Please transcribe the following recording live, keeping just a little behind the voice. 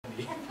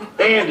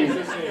Andy.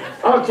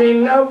 Okay,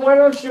 now why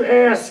don't you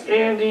ask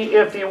Andy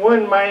if he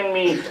wouldn't mind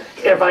me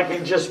if I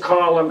could just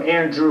call him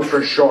Andrew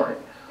for short.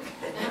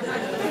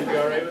 You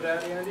alright with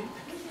that, Andy?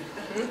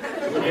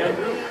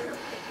 Andrew?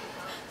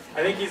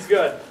 I think he's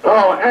good.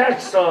 Oh,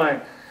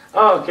 excellent.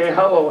 Okay,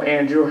 hello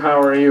Andrew.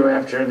 How are you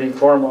after the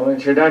formal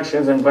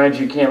introductions? I'm glad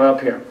you came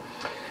up here.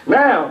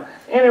 Now,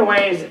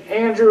 anyways,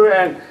 Andrew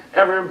and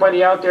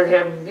everybody out there,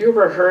 have you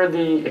ever heard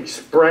the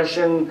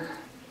expression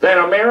that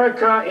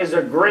America is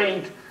a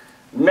great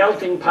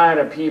melting pot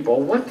of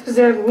people? What does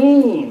that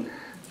mean?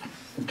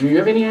 Do you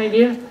have any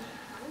idea?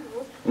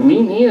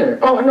 Me neither.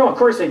 Oh, no, of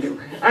course I do.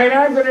 And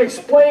I'm going to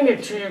explain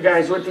it to you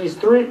guys with these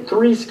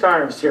three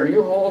scarves here.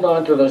 You hold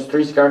on to those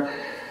 3 scarves.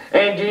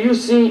 And do you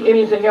see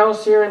anything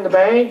else here in the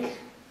bag?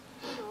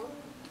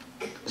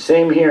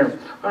 Same here.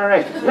 All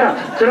right. Now,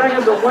 could I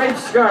have the white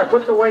scarf?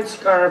 Put the white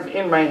scarf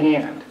in my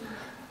hand.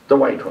 The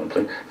white one,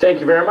 please. Thank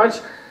you very much.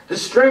 The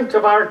strength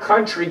of our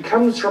country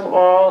comes from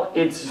all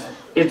its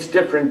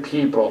different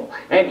people.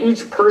 And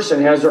each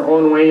person has their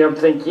own way of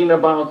thinking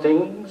about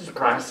things,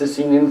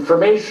 processing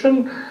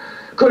information.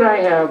 Could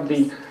I have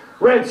the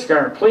red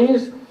scarf,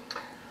 please?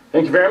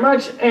 Thank you very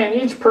much. And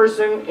each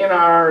person in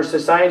our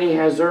society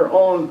has their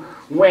own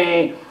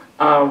way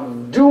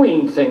of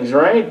doing things,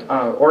 right?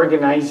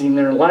 Organizing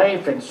their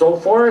life and so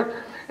forth.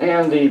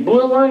 And the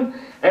blue one.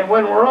 And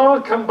when we're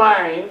all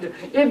combined,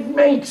 it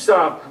makes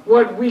up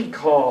what we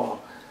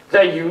call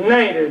the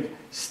United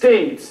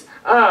States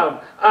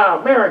of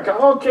America.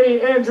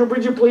 Okay, Andrew,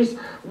 would you please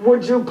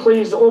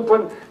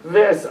open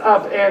this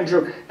up,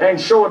 Andrew, and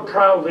show it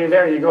proudly.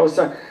 There you go,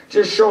 son.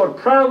 Just show it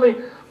proudly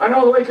and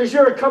all the way, because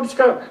you're a Cub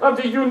Scout of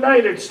the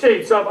United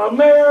States of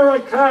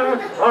America,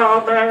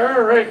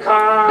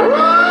 America.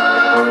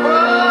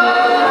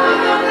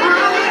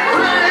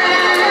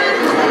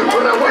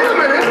 Wait a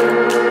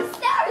minute.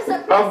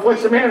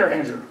 What's the matter,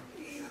 Andrew?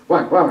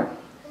 What?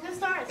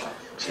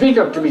 Speak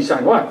up to me,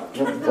 son. What?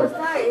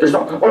 There's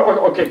no.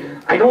 Oh, okay.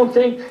 I don't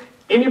think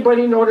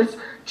anybody noticed.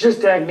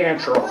 Just act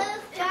natural.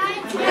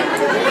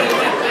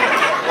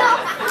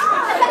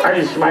 Are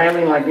you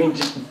smiling like me?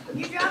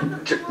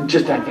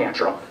 Just act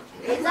natural.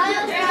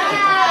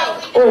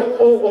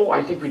 Oh!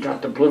 I think we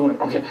dropped the blue one.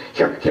 Okay,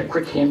 here,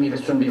 quick, hand me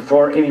this one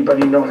before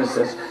anybody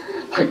notices.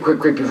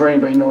 Quick, before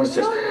anybody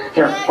notices.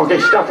 Here, okay,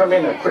 stuff them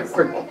in there. Quick,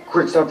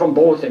 stuff them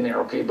both in there.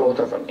 Okay, both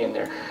of them in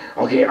there.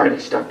 Okay, are they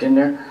stuffed in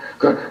there?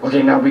 Good.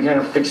 Okay, now we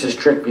gotta fix this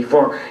trick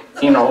before,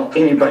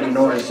 anybody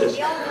notices.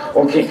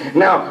 Okay,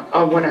 now,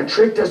 when a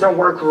trick doesn't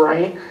work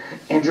right,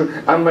 Andrew,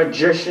 a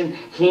magician,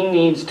 he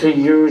needs to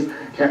use,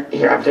 here, I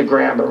have to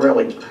grab a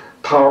really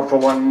powerful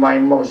one, my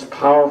most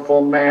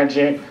powerful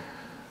magic.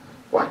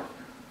 What?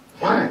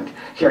 Wand.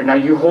 Here, now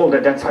you hold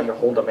it. That's how you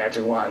hold a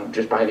magic wand,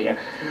 just by the end.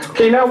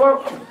 Okay, now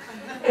what?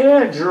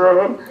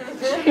 Andrew,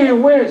 gee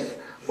whiz.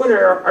 What,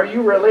 are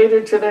you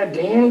related to that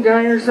Dan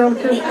guy or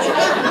something?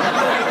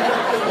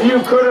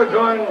 You could have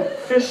gone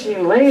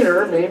fishing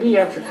later, maybe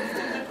after.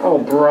 Oh,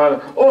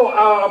 brother. Oh,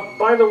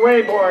 by the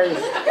way, boys.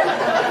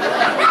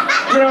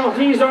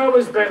 He's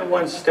always been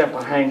one step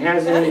behind,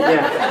 hasn't he?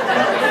 Yeah.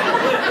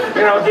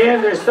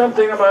 Dan, there's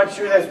something about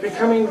you that's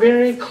becoming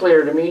very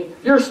clear to me.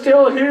 You're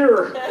still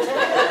here.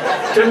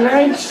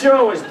 Tonight's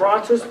show is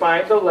brought to us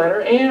by the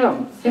letter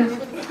M. Yeah.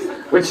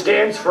 Which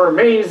stands for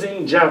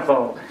Amazing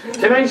Jeffo.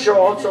 Tonight's show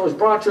also is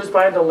brought to us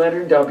by the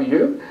letter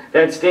W.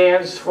 That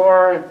stands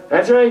for,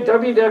 that's right,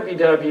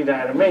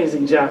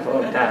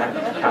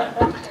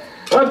 www.amazingjeffo.com.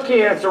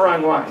 Okay, that's the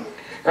wrong one.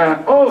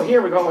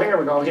 Here we go.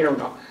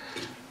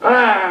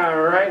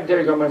 All right, there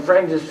you go, my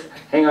friend. Just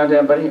hang on to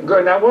that, buddy.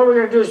 Good. Now, what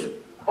we're going to do is,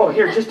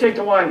 here, just take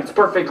the wand. It's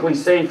perfectly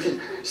safe.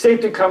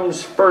 Safety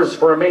comes first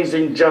for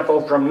Amazing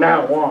Jeffo from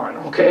now on,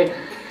 okay?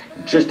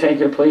 Just take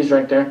it, please,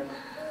 right there.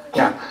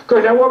 Yeah,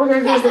 good. Now, what we're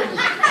going to do is,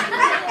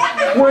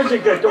 where'd you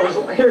get those?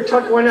 Here,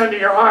 tuck one under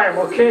your arm,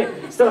 okay?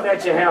 So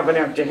that you have an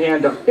empty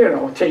hand to,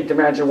 take the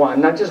magic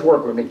wand. Not just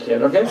work with me,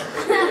 kid, okay?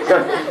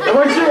 Good. Now,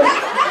 once you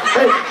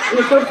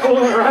quit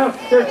fooling around,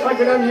 here, tuck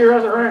it under your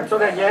other arm so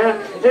that you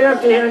have an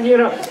empty hand,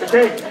 to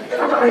take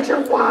the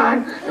magic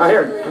wand. Now,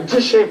 here,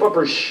 just shape up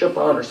or ship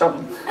out or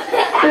something.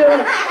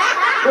 Here,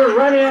 we're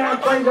running out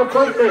of things to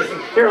put this.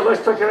 Here,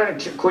 let's tuck it under.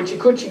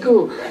 Coochie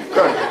goo.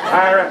 Good.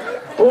 All right.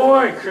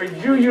 Boy, could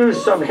you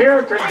use some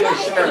hair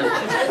conditioner.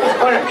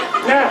 All right,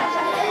 now,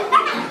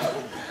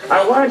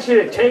 I want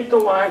you to take the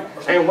wand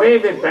and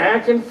wave it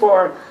back and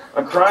forth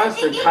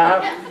across the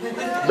top,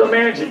 the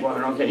magic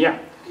wand, okay, yeah.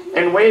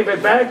 And wave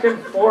it back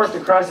and forth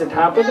across the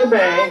top of the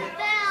bag,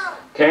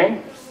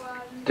 okay?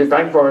 Just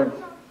back and forth.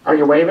 Are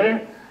you waving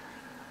it?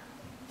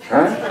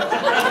 Huh?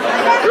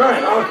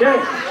 Good, okay.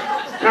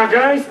 Now,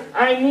 guys,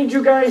 I need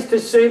you guys to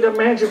say the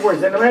magic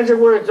words. And the magic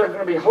words are going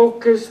to be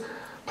hocus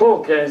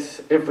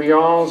pocus. If we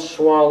all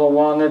swallow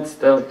walnuts,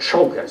 they'll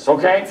choke us,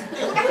 okay?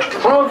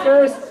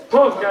 Hocus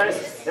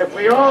pocus. If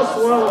we all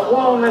swallow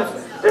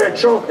walnuts, they'll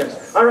choke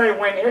us. All right,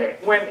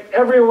 when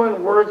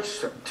everyone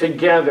works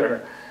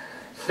together,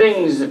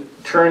 things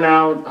turn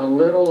out a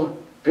little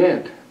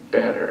bit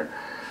better.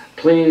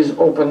 Please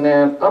open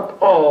that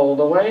up all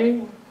the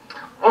way.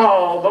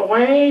 all the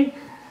way.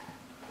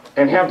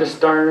 And have the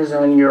stars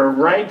on your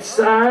right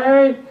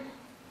side.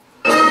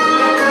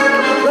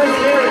 Let's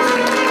hear it.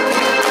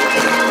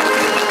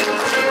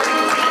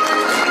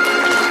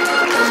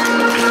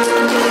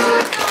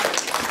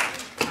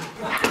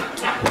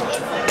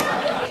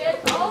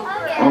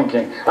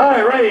 Okay. All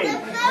right, ready?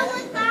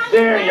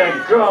 There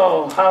you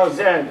go. How's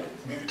that?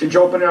 Did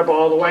you open it up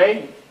all the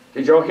way?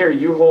 Did you? Here,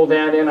 you hold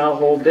that in. I'll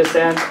hold this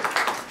end.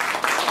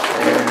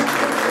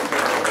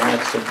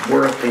 That's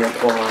worth the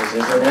applause,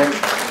 isn't it?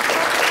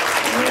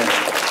 Yeah.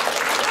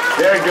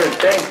 Very good.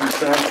 Thank you,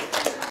 son.